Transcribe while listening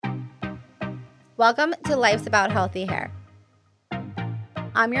Welcome to Life's About Healthy Hair.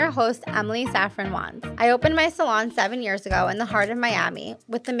 I'm your host, Emily Saffron Wands. I opened my salon 7 years ago in the heart of Miami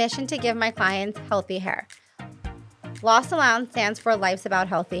with the mission to give my clients healthy hair. Salon stands for Life's About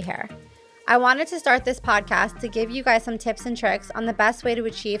Healthy Hair. I wanted to start this podcast to give you guys some tips and tricks on the best way to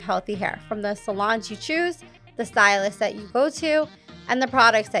achieve healthy hair, from the salons you choose, the stylists that you go to, and the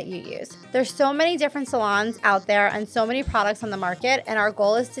products that you use. There's so many different salons out there and so many products on the market, and our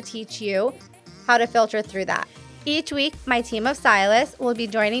goal is to teach you how to filter through that. Each week, my team of stylists will be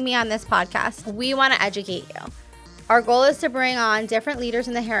joining me on this podcast. We want to educate you. Our goal is to bring on different leaders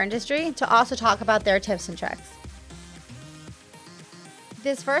in the hair industry to also talk about their tips and tricks.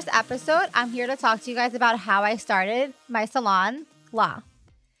 This first episode, I'm here to talk to you guys about how I started my salon, La.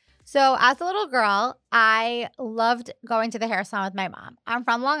 So as a little girl, I loved going to the hair salon with my mom. I'm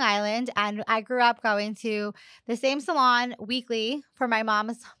from Long Island, and I grew up going to the same salon weekly for my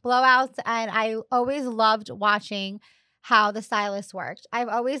mom's blowouts, and I always loved watching how the stylist worked. I've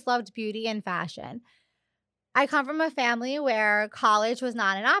always loved beauty and fashion. I come from a family where college was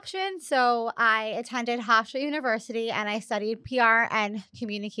not an option, so I attended Hofstra University and I studied PR and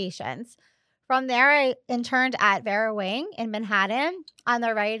communications. From there, I interned at Vera Wang in Manhattan on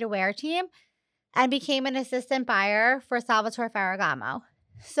the ready-to-wear team and became an assistant buyer for Salvatore Ferragamo.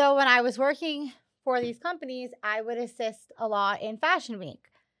 So when I was working for these companies, I would assist a lot in Fashion Week.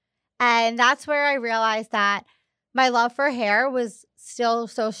 And that's where I realized that my love for hair was still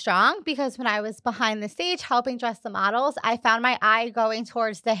so strong, because when I was behind the stage helping dress the models, I found my eye going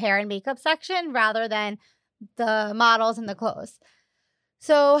towards the hair and makeup section rather than the models and the clothes.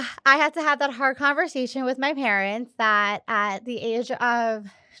 So I had to have that hard conversation with my parents that at the age of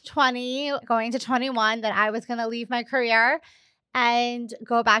 20, going to 21, that I was going to leave my career and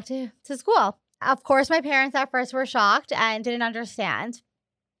go back to school. Of course, my parents at first were shocked and didn't understand.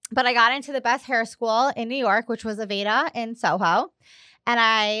 But I got into the best hair school in New York, which was Aveda in Soho. And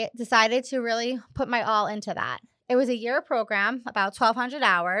I decided to really put my all into that. It was a year program, about 1,200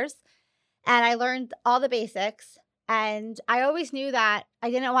 hours. And I learned all the basics. And I always knew that I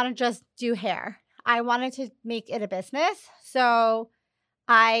didn't want to just do hair. I wanted to make it a business. So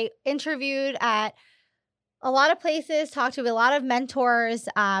I interviewed at a lot of places, talked to a lot of mentors.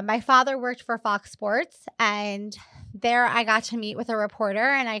 My father worked for Fox Sports, and there I got to meet with a reporter,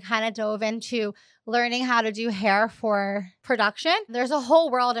 and I kind of dove into learning how to do hair for production. There's a whole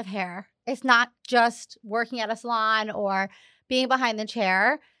world of hair. It's not just working at a salon or being behind the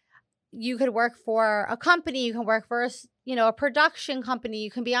chair. You could work for a company, you can work for a production company, you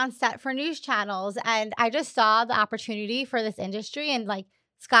can be on set for news channels. And I just saw the opportunity for this industry, and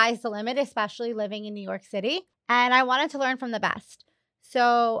sky's the limit, especially living in New York City. And I wanted to learn from the best.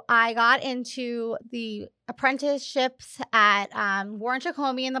 So I got into the apprenticeships at Warren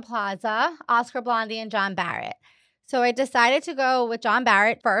Chacomey in the Plaza, Oscar Blondie, and John Barrett. So I decided to go with John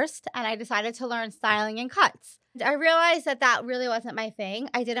Barrett first, and I decided to learn styling and cuts. I realized that really wasn't my thing.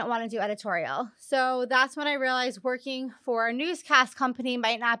 I didn't want to do editorial. So that's when I realized working for a newscast company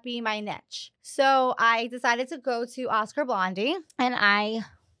might not be my niche. So I decided to go to Oscar Blondie, and I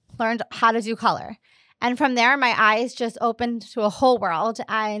learned how to do color. And from there, my eyes just opened to a whole world.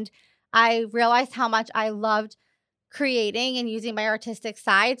 And I realized how much I loved creating and using my artistic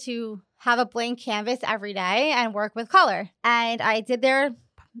side to have a blank canvas every day and work with color. And I did their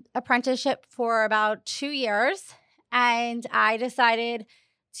apprenticeship for about 2 years. And I decided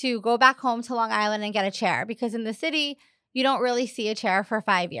to go back home to Long Island and get a chair, because in the city, you don't really see a chair for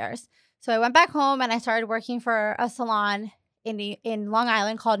 5 years. So I went back home and I started working for a salon in Long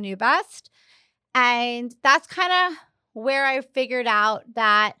Island called New Best. And that's kind of where I figured out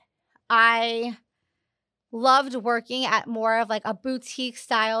that I loved working at more of a boutique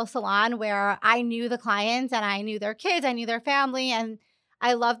style salon where I knew the clients and I knew their kids, I knew their family, and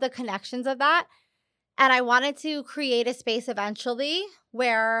I loved the connections of that. And I wanted to create a space eventually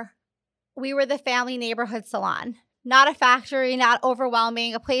where we were the family neighborhood salon, not a factory, not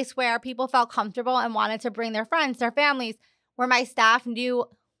overwhelming, a place where people felt comfortable and wanted to bring their friends, their families, where my staff knew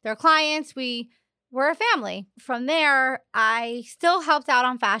their clients. We were a family. From there, I still helped out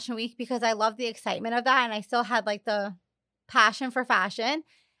on Fashion Week because I loved the excitement of that, and I still had the passion for fashion.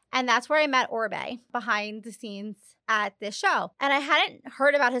 And that's where I met Orbe behind the scenes at this show. And I hadn't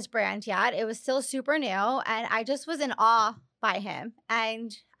heard about his brand yet. It was still super new, and I just was in awe by him.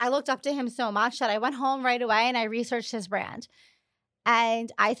 And I looked up to him so much that I went home right away and I researched his brand.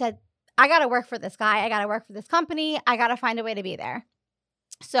 And I said, I got to work for this guy. I got to work for this company. I got to find a way to be there.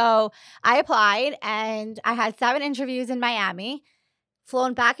 So I applied, and I had 7 interviews in Miami,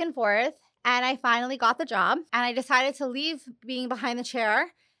 flown back and forth, and I finally got the job. And I decided to leave being behind the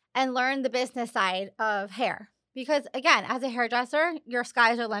chair and learn the business side of hair. Because again, as a hairdresser, your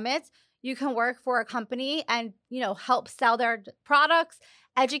skies are limits. You can work for a company and, help sell their products,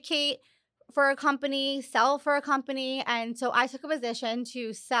 educate for a company, sell for a company. And so I took a position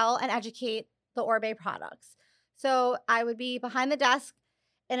to sell and educate the Orbe products. So I would be behind the desk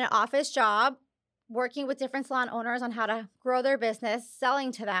in an office job, working with different salon owners on how to grow their business,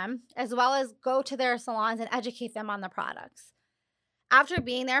 selling to them, as well as go to their salons and educate them on the products. After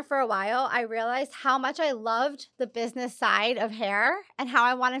being there for a while, I realized how much I loved the business side of hair and how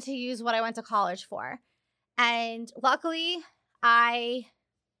I wanted to use what I went to college for. And luckily, I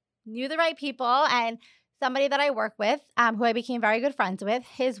knew the right people, and somebody that I work with, who I became very good friends with,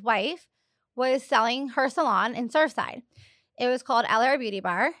 his wife was selling her salon in Surfside. It was called LR Beauty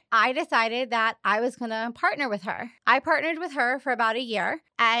Bar. I decided that I was going to partner with her. I partnered with her for about a year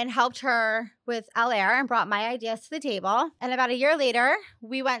and helped her with LR and brought my ideas to the table. And about a year later,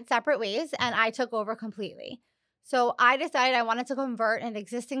 we went separate ways and I took over completely. So I decided I wanted to convert an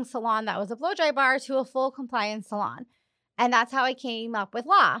existing salon that was a blow dry bar to a full compliance salon. And that's how I came up with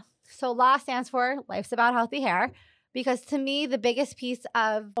LA. So LA stands for Life's About Healthy Hair, because to me, the biggest piece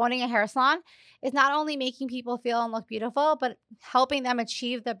of owning a hair salon is not only making people feel and look beautiful, but helping them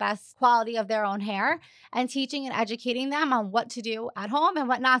achieve the best quality of their own hair and teaching and educating them on what to do at home and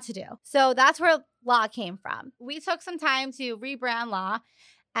what not to do. So that's where LA came from. We took some time to rebrand LA,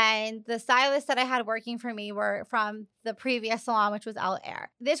 and the stylists that I had working for me were from the previous salon, which was El Air.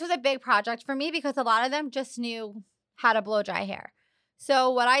 This was a big project for me because a lot of them just knew how to blow dry hair.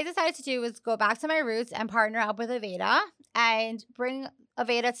 So what I decided to do was go back to my roots and partner up with Aveda and bring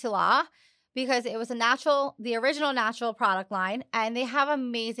Aveda to LA, because it was the original natural product line, and they have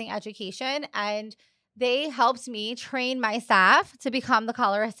amazing education, and they helped me train my staff to become the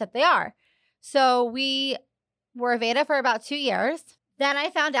colorists that they are. So we were Aveda for about 2 years. Then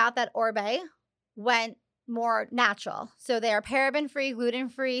I found out that Orbe went more natural. So they are paraben-free,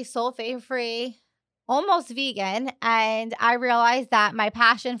 gluten-free, sulfate-free, almost vegan. And I realized that my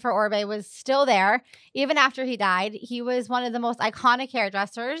passion for Orbe was still there even after he died. He was one of the most iconic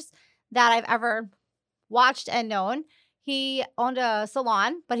hairdressers that I've ever watched and known. He owned a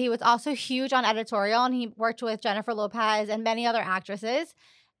salon, but he was also huge on editorial, and he worked with Jennifer Lopez and many other actresses.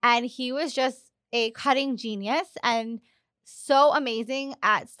 And he was just a cutting genius and so amazing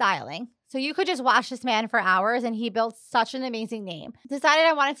at styling. So you could just watch this man for hours, and he built such an amazing name. Decided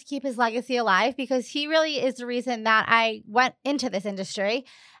I wanted to keep his legacy alive because he really is the reason that I went into this industry.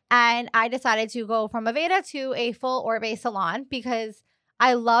 And I decided to go from Aveda to a full Orbe salon because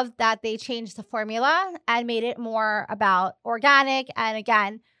I loved that they changed the formula and made it more about organic and,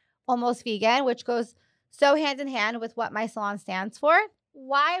 again, almost vegan, which goes so hand in hand with what my salon stands for.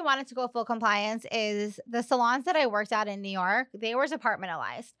 Why I wanted to go full compliance is the salons that I worked at in New York, they were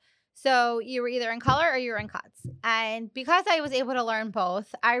departmentalized. So you were either in color or you were in cuts. And because I was able to learn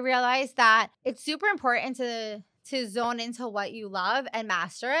both, I realized that it's super important to zone into what you love and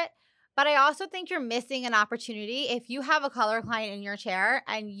master it. But I also think you're missing an opportunity if you have a color client in your chair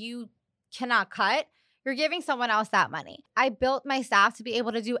and you cannot cut. You're giving someone else that money. I built my staff to be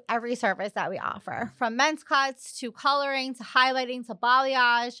able to do every service that we offer, from men's cuts to coloring to highlighting to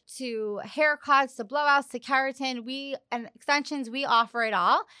balayage to haircuts to blowouts to keratin and extensions. We offer it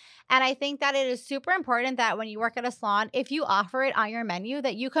all. And I think that it is super important that when you work at a salon, if you offer it on your menu,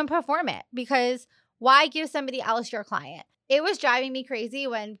 that you can perform it, because why give somebody else your client? It was driving me crazy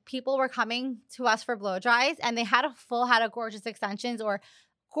when people were coming to us for blow dries and they had a full head of gorgeous extensions or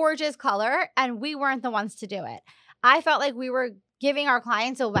gorgeous color, and we weren't the ones to do it. I felt like we were giving our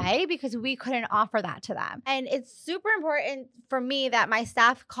clients away because we couldn't offer that to them. And it's super important for me that my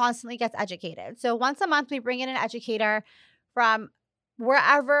staff constantly gets educated. So once a month, we bring in an educator from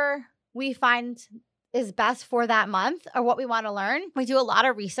wherever we find is best for that month or what we want to learn. We do a lot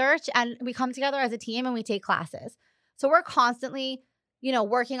of research and we come together as a team and we take classes. So we're constantly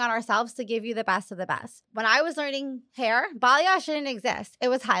working on ourselves to give you the best of the best. When I was learning hair, balayage didn't exist. It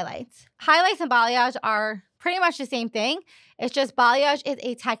was highlights. Highlights and balayage are pretty much the same thing. It's just balayage is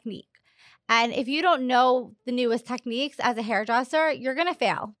a technique. And if you don't know the newest techniques as a hairdresser, you're going to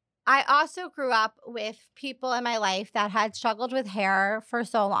fail. I also grew up with people in my life that had struggled with hair for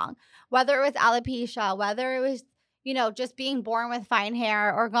so long, whether it was alopecia, whether it was, just being born with fine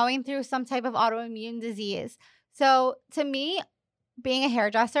hair or going through some type of autoimmune disease. So to me, being a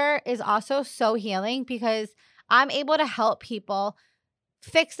hairdresser is also so healing because I'm able to help people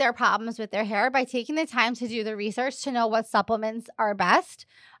fix their problems with their hair by taking the time to do the research to know what supplements are best,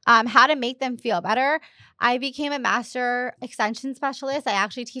 how to make them feel better. I became a master extension specialist. I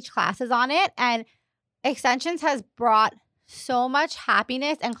actually teach classes on it, and extensions has brought so much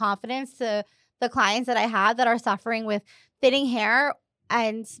happiness and confidence to the clients that I have that are suffering with thinning hair.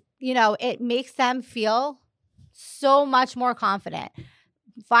 And, it makes them feel so much more confident.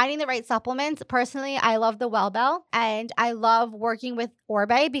 Finding the right supplements. Personally, I love the Wellbell, and I love working with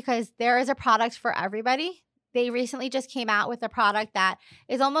Orbe because there is a product for everybody. They recently just came out with a product that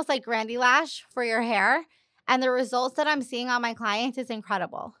is almost like Grandy Lash for your hair. And the results that I'm seeing on my clients is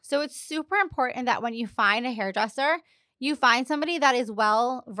incredible. So it's super important that when you find a hairdresser, you find somebody that is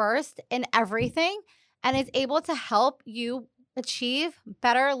well versed in everything and is able to help you achieve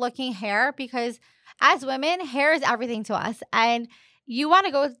better looking hair, because as women, hair is everything to us. And you want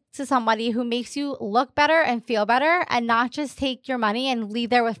to go to somebody who makes you look better and feel better and not just take your money and leave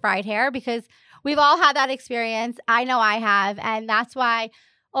there with fried hair, because we've all had that experience. I know I have. And that's why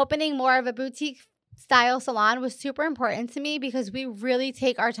opening more of a boutique style salon was super important to me, because we really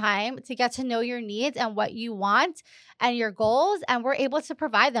take our time to get to know your needs and what you want and your goals, and we're able to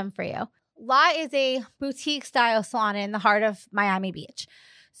provide them for you. La is a boutique style salon in the heart of Miami Beach.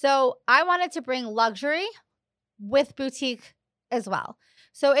 So I wanted to bring luxury with boutique as well.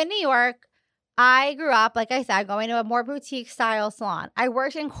 So in New York, I grew up, like I said, going to a more boutique style salon. I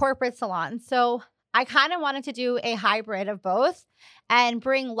worked in corporate salons. So I kind of wanted to do a hybrid of both and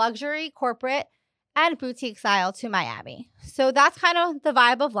bring luxury, corporate, and boutique style to Miami. So that's kind of the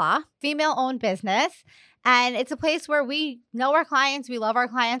vibe of La, female-owned business. And it's a place where we know our clients. We love our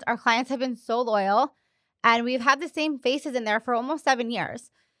clients. Our clients have been so loyal. And we've had the same faces in there for almost 7 years.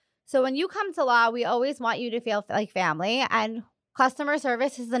 So when you come to La, we always want you to feel like family. And customer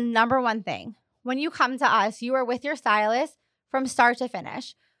service is the number one thing. When you come to us, you are with your stylist from start to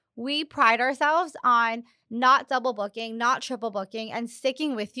finish. We pride ourselves on not double booking, not triple booking, and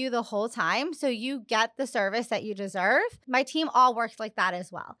sticking with you the whole time so you get the service that you deserve. My team all works like that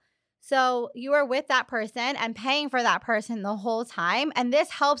as well. So you are with that person and paying for that person the whole time. And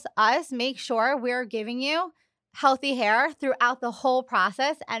this helps us make sure we're giving you healthy hair throughout the whole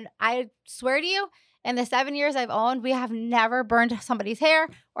process. And I swear to you, in the 7 years I've owned, we have never burned somebody's hair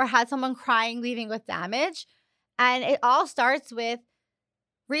or had someone crying, leaving with damage. And it all starts with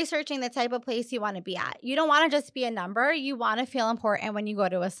researching the type of place you want to be at. You don't want to just be a number. You want to feel important when you go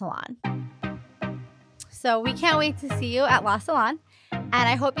to a salon. So we can't wait to see you at La Salon. And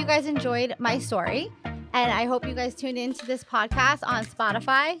I hope you guys enjoyed my story. And I hope you guys tuned into this podcast on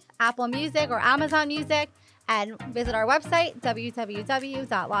Spotify, Apple Music, or Amazon Music. And visit our website,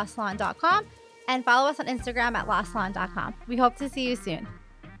 www.lasalon.com. And follow us on Instagram at lasalon.com. We hope to see you soon.